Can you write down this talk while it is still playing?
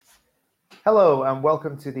Hello, and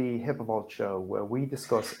welcome to the HIPAA Vault Show, where we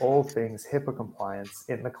discuss all things HIPAA compliance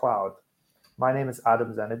in the cloud. My name is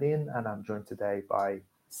Adam Zenadine, and I'm joined today by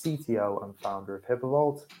CTO and founder of HIPAA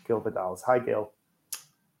Vault, Gil Vidals. Hi, Gil.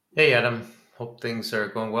 Hey, Adam. Hope things are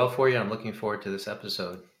going well for you. I'm looking forward to this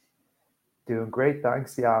episode. Doing great,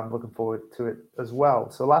 thanks. Yeah, I'm looking forward to it as well.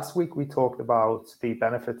 So last week we talked about the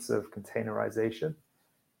benefits of containerization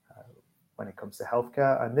when it comes to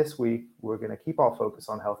healthcare, and this week we're going to keep our focus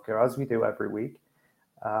on healthcare as we do every week.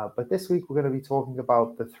 But this week we're going to be talking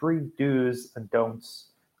about the 3 do's and don'ts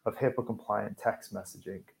of HIPAA compliant text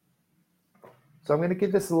messaging. So I'm going to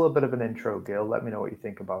give this a little bit of an intro, Gil. Let me know what you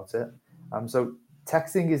think about it. So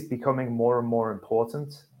texting is becoming more and more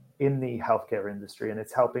important in the healthcare industry, and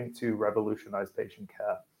it's helping to revolutionize patient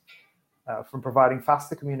care. From providing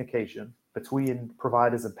faster communication between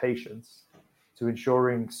providers and patients to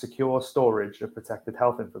ensuring secure storage of protected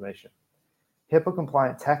health information.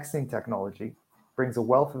 HIPAA-compliant texting technology brings a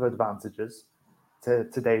wealth of advantages to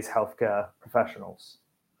today's healthcare professionals.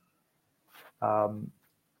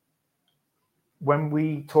 When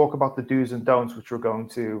we talk about the do's and don'ts, which we're going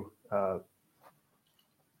to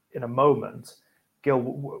in a moment, Gil,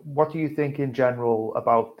 what do you think in general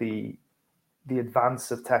about the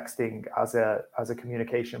advance of texting as a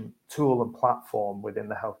communication tool and platform within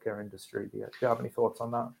the healthcare industry? Do you have any thoughts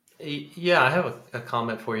on that? Yeah, I have a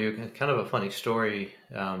comment for you. Kind of a funny story,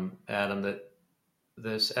 Adam, that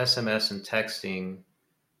this SMS and texting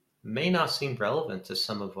may not seem relevant to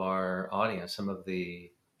some of our audience, some of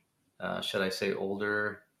the, should I say,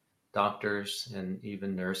 older doctors and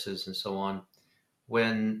even nurses and so on.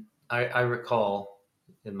 When I recall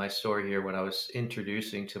in my story here, when I was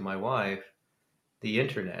introducing to my wife the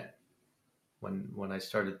internet, when I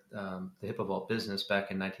started the HIPAA Vault business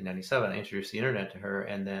back in 1997, I introduced the internet to her,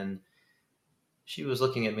 and then she was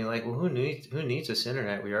looking at me like, "Well, who needs this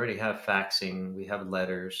internet? We already have faxing, we have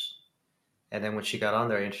letters." And then when she got on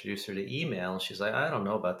there, I introduced her to email, and she's like, "I don't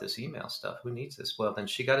know about this email stuff. Who needs this?" Well, then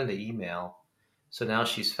she got into email, so now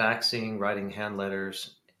she's faxing, writing hand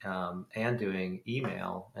letters, and doing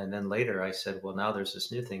email. And then later, I said, "Well, now there's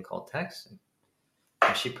this new thing called texting."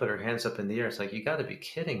 And she put her hands up in the air. It's like, you got to be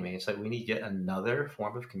kidding me. It's like, we need yet another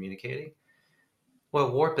form of communicating. Well,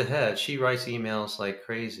 warp ahead. She writes emails like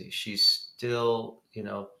crazy. She's still,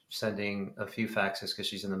 sending a few faxes because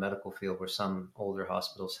she's in the medical field where some older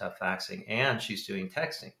hospitals have faxing, and she's doing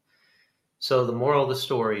texting. So the moral of the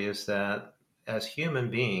story is that as human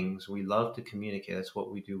beings, we love to communicate. That's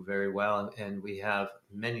what we do very well. And we have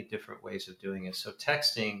many different ways of doing it. So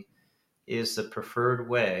texting is the preferred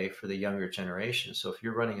way for the younger generation. So if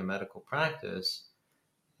you're running a medical practice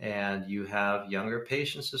and you have younger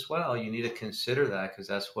patients as well, you need to consider that because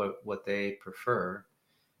that's what they prefer.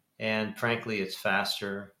 And frankly, it's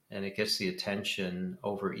faster and it gets the attention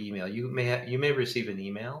over email. You may receive an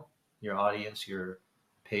email, your audience, your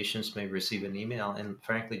patients may receive an email and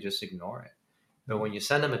frankly just ignore it. But when you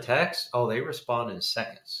send them a text, they respond in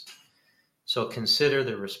seconds. So consider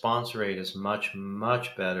the response rate is much,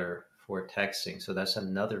 much better for texting. So that's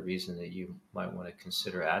another reason that you might want to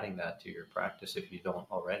consider adding that to your practice if you don't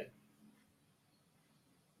already.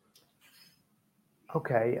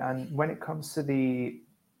 Okay, and when it comes to the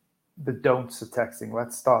don'ts of texting,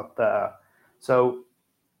 let's start there. So,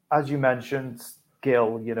 as you mentioned,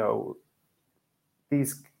 Gil,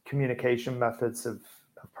 these communication methods have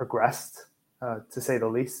progressed, to say the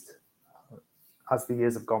least, as the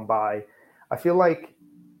years have gone by. I feel like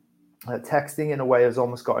texting, in a way, has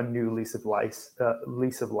almost got a new lease of life.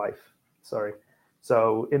 Sorry.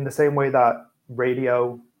 So, in the same way that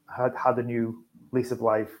radio had a new lease of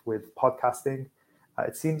life with podcasting,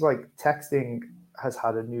 it seems like texting has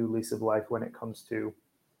had a new lease of life when it comes to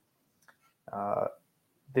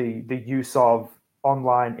the use of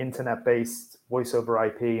online internet-based voice over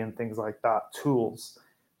IP and things like that tools.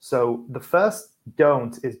 So the first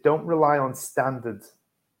don't rely on standard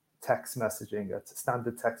text messaging, a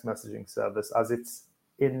standard text messaging service, as it's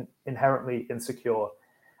inherently insecure.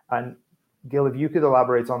 And Gil, if you could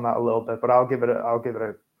elaborate on that a little bit, but I'll give it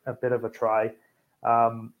a bit of a try.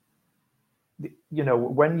 When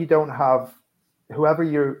you don't have whoever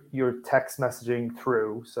you're text messaging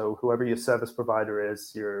through, so whoever your service provider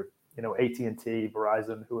is, your AT&T,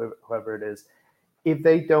 Verizon, whoever it is, if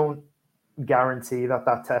they don't guarantee that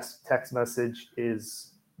text message is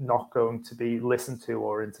not going to be listened to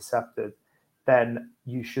or intercepted, then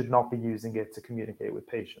you should not be using it to communicate with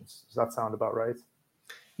patients. Does that sound about right?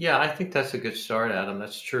 Yeah, I think that's a good start, Adam.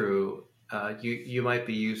 That's true. You might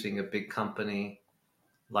be using a big company,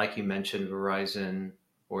 like you mentioned, Verizon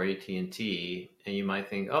or AT&T, and you might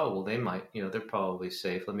think, oh, well, they might, they're probably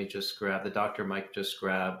safe. Let me just grab, the doctor might just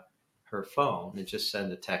grab her phone and just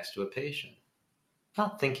send a text to a patient,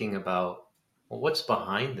 not thinking about, well, what's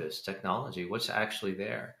behind this technology, what's actually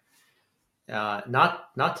there.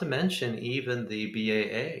 Not to mention even the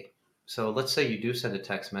BAA. So let's say you do send a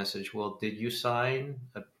text message. Well, did you sign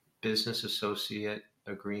a business associate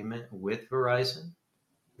agreement with Verizon?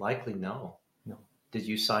 Likely no. No. Did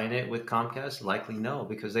you sign it with Comcast? Likely no,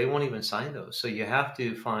 because they won't even sign those. So you have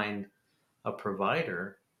to find a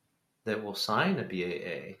provider that will sign a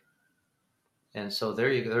BAA. And so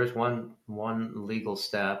there you go. There's one legal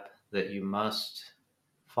step that you must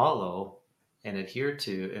follow and adhere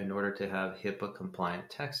to in order to have HIPAA compliant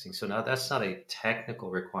texting. So now that's not a technical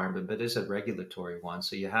requirement, but it is a regulatory one.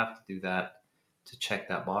 So you have to do that to check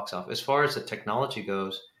that box off. As far as the technology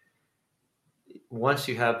goes, once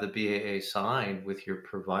you have the BAA signed with your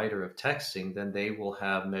provider of texting, then they will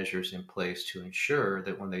have measures in place to ensure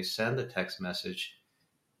that when they send the text message,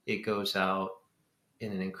 it goes out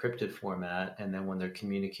in an encrypted format. And then when they're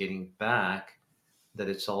communicating back, that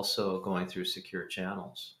it's also going through secure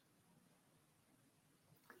channels.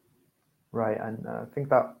 Right, and I think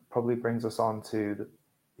that probably brings us on to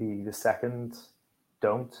the second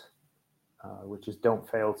don't, which is don't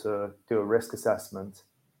fail to do a risk assessment.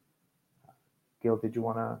 Gil, did you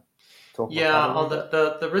want to talk about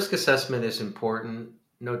that? The risk assessment is important,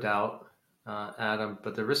 no doubt, Adam,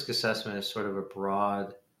 but the risk assessment is sort of a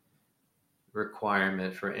broad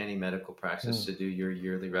requirement for any medical practice to do your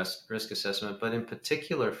yearly risk assessment. But in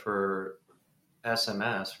particular for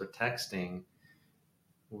SMS, for texting,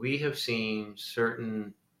 we have seen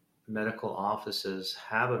certain medical offices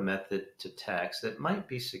have a method to text that might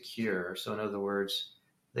be secure. So in other words,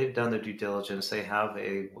 they've done their due diligence. They have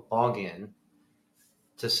a login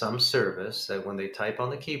to some service that when they type on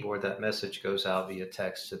the keyboard, that message goes out via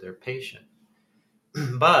text to their patient.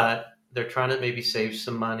 But they're trying to maybe save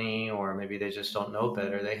some money, or maybe they just don't know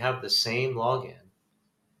better. They have the same login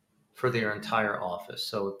for their entire office.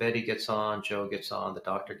 So if Betty gets on, Joe gets on, the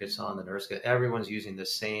doctor gets on, the nurse gets, everyone's using the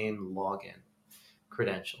same login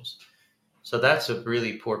credentials. So that's a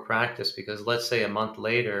really poor practice, because let's say a month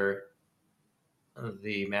later,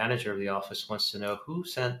 the manager of the office wants to know who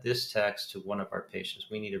sent this text to one of our patients.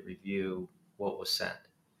 We need to review what was sent.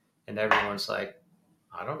 And everyone's like,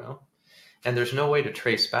 I don't know. And there's no way to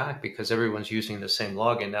trace back because everyone's using the same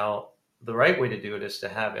login. Now, the right way to do it is to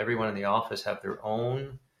have everyone in the office have their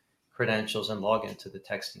own credentials and log into the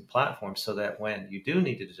texting platform, so that when you do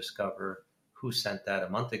need to discover who sent that a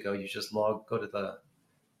month ago, you just go to the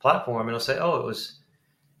platform and it'll say, oh, it was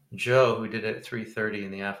Joe who did it at 3:30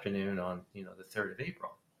 in the afternoon on the 3rd of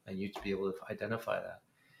April, and you'd be able to identify that.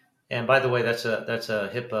 And by the way, that's a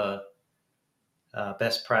HIPAA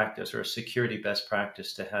best practice, or a security best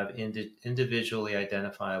practice, to have individually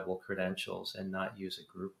identifiable credentials and not use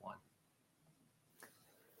a group one.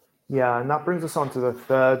 Yeah, and that brings us on to the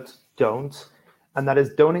third don't, and that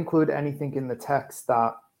is don't include anything in the text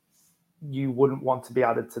that you wouldn't want to be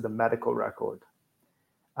added to the medical record.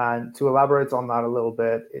 And to elaborate on that a little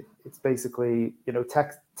bit, it's basically,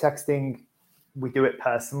 texting, we do it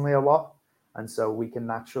personally a lot. And so we can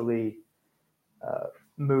naturally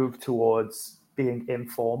move towards being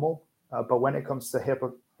informal. But when it comes to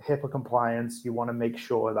HIPAA compliance, you want to make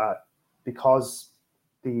sure that because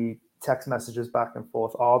the text messages back and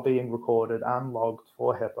forth are being recorded and logged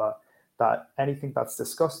for HIPAA, that anything that's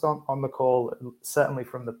discussed on the call, certainly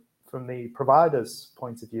from the provider's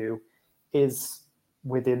point of view, is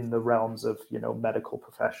within the realms of medical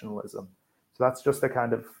professionalism. So that's just a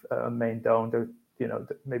kind of main don't.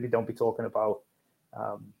 Maybe don't be talking about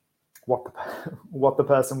what the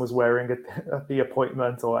person was wearing at the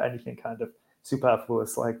appointment, or anything kind of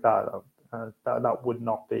superfluous like that. That would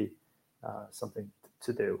not be something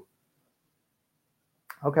to do.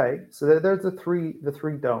 Okay, so there's the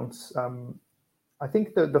three don'ts. I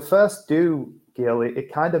think the first do, Gil,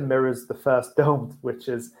 it kind of mirrors the first don't, which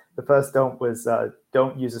is the first don't was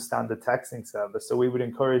don't use a standard texting service. So we would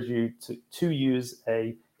encourage you to use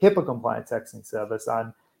a HIPAA compliant texting service,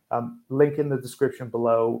 and link in the description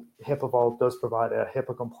below. HIPAA Vault does provide a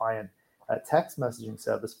HIPAA compliant text messaging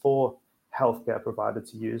service for healthcare provider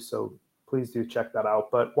to use. So please do check that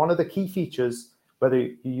out. But one of the key features, whether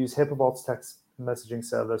you use HIPAA Vault's text messaging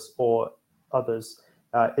service or others,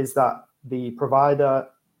 is that the provider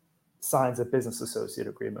signs a business associate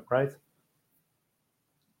agreement, right?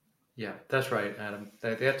 Yeah, that's right, Adam.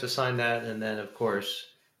 They have to sign that, and then of course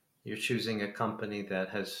you're choosing a company that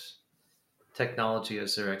has technology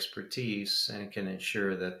as their expertise and can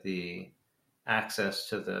ensure that the access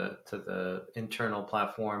to the internal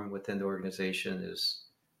platform within the organization is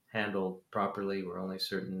handled properly, where only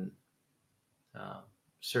certain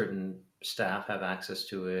staff have access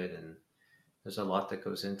to it, and there's a lot that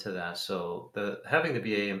goes into that. So the having the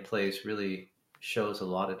BA in place really shows a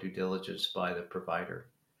lot of due diligence by the provider.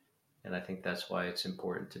 And I think that's why it's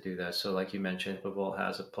important to do that. So like you mentioned, HIPAA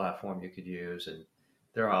has a platform you could use, and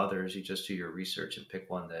there are others. You just do your research and pick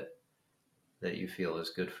one that you feel is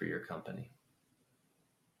good for your company.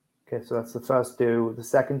 Okay, so that's the first do. The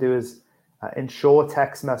second do is ensure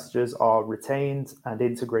text messages are retained and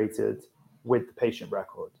integrated with the patient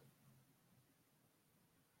record.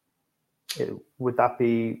 Would that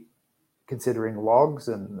be considering logs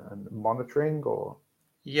and monitoring, or?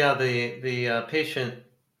 Yeah, the patient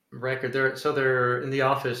record there. So they're in the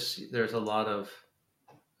office. There's a lot of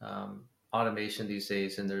automation these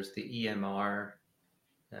days, and there's the EMR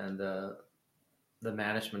and the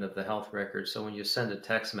management of the health record. So when you send a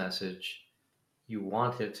text message, you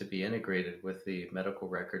want it to be integrated with the medical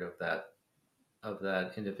record of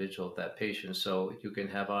that individual, of that patient. So you can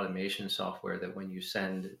have automation software that when you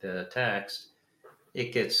send the text,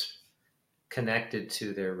 it gets connected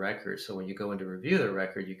to their record. So when you go in to review their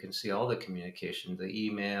record, you can see all the communication, the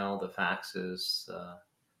email, the faxes,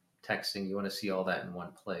 texting. You want to see all that in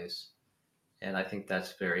one place. And I think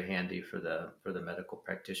that's very handy for the medical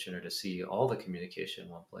practitioner to see all the communication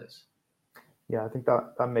in one place. Yeah, I think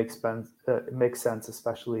that makes sense. It makes sense,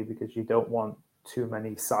 especially because you don't want too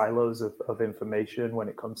many silos of information when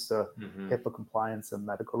it comes to HIPAA compliance and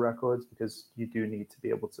medical records, because you do need to be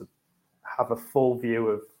able to have a full view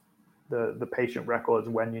of the patient records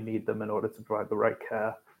when you need them in order to provide the right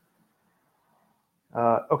care.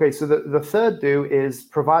 Okay, so the third do is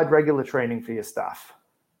provide regular training for your staff.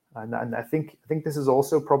 And I think this is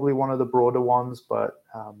also probably one of the broader ones, but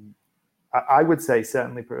I would say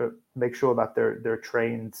certainly make sure that they're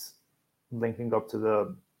trained, linking up to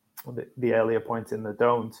the earlier point in the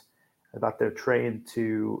don't, that they're trained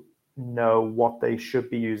to know what they should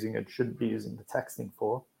be using and shouldn't be using the texting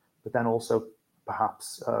for, but then also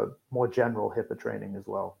perhaps more general HIPAA training as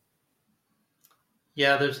well.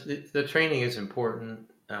 Yeah, the training is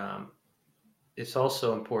important. It's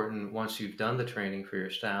also important once you've done the training for your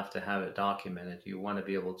staff to have it documented. You want to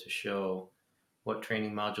be able to show what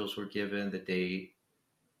training modules were given, the date,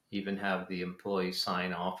 even have the employee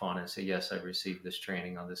sign off on it and say, yes, I received this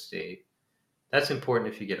training on this date. That's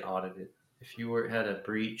important if you get audited. If you had a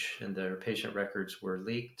breach and their patient records were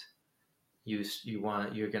leaked, you're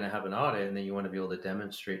going to have an audit, and then you want to be able to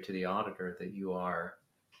demonstrate to the auditor that you are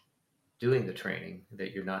doing the training,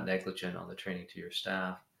 that you're not negligent on the training to your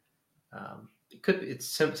staff.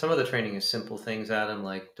 Some of the training is simple things, Adam,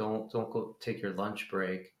 like don't go take your lunch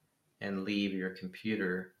break and leave your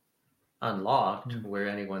computer unlocked where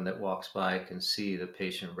anyone that walks by can see the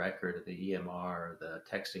patient record of the EMR or the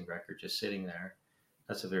texting record just sitting there.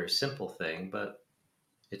 That's a very simple thing, but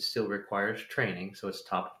it still requires training, so it's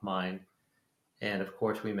top of mind. And of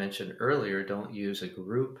course, we mentioned earlier, don't use a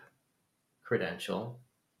group credential.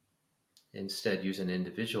 Instead, use an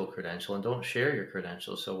individual credential, and don't share your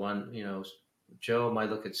credentials. So Joe might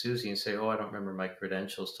look at Susie and say, oh, I don't remember my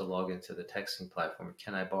credentials to log into the texting platform.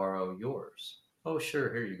 Can I borrow yours? Oh,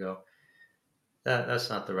 sure, here you go. That's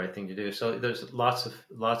not the right thing to do. So there's lots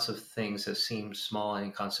of things that seem small and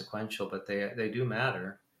inconsequential, but they do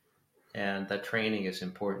matter. And that training is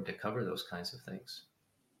important to cover those kinds of things.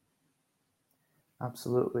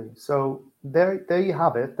 Absolutely. So there you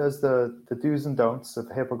have it. There's the do's and don'ts of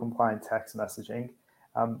HIPAA compliant text messaging.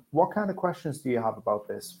 What kind of questions do you have about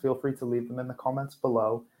this? Feel free to leave them in the comments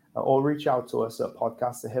below, or reach out to us at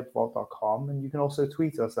podcast@hipvault.com, and you can also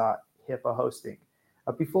tweet us at HIPAA hosting.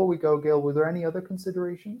 Before we go, Gil, were there any other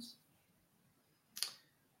considerations?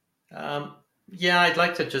 Yeah, I'd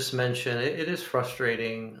like to just mention it is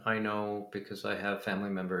frustrating, I know, because I have family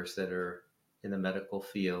members that are in the medical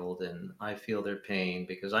field, and I feel their pain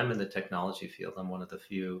because I'm in the technology field. I'm one of the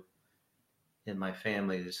few in my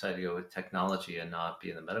family that decided to go with technology and not be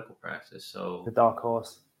in the medical practice. So the dark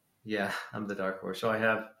horse. Yeah, I'm the dark horse. So I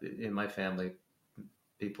have in my family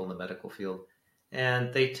people in the medical field,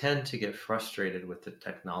 and they tend to get frustrated with the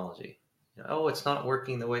technology. Oh, it's not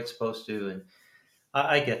working the way it's supposed to, and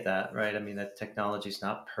I get that, right? I mean, that technology is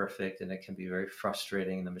not perfect, and it can be very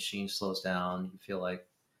frustrating. The machine slows down. You feel like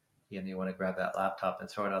you want to grab that laptop and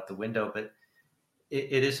throw it out the window. But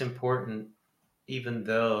it is important, even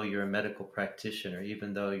though you're a medical practitioner,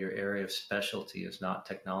 even though your area of specialty is not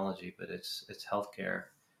technology, but it's healthcare.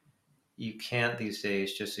 You can't these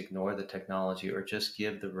days just ignore the technology or just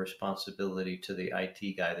give the responsibility to the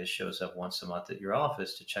IT guy that shows up once a month at your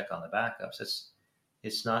office to check on the backups.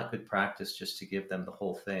 It's not good practice just to give them the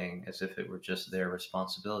whole thing as if it were just their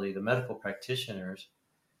responsibility. The medical practitioners,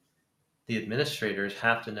 the administrators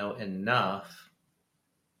have to know enough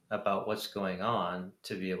about what's going on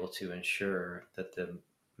to be able to ensure that the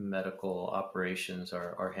medical operations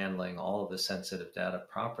are handling all of the sensitive data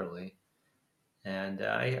properly. And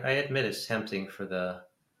I admit it's tempting for the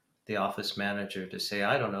office manager to say,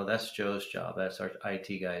 I don't know, that's Joe's job. That's our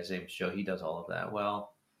IT guy. His name's Joe. He does all of that.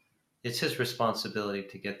 Well, it's his responsibility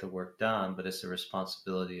to get the work done, but it's the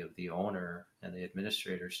responsibility of the owner and the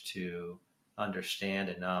administrators to understand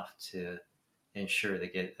enough to ensure they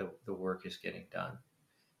get the work is getting done.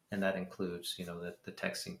 And that includes, the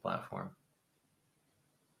texting platform.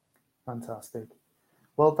 Fantastic.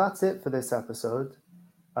 Well, that's it for this episode.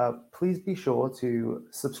 Please be sure to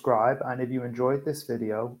subscribe, and if you enjoyed this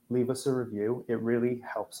video, leave us a review. It really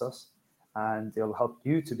helps us, and it'll help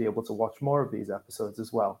you to be able to watch more of these episodes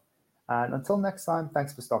as well. And until next time,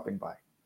 thanks for stopping by.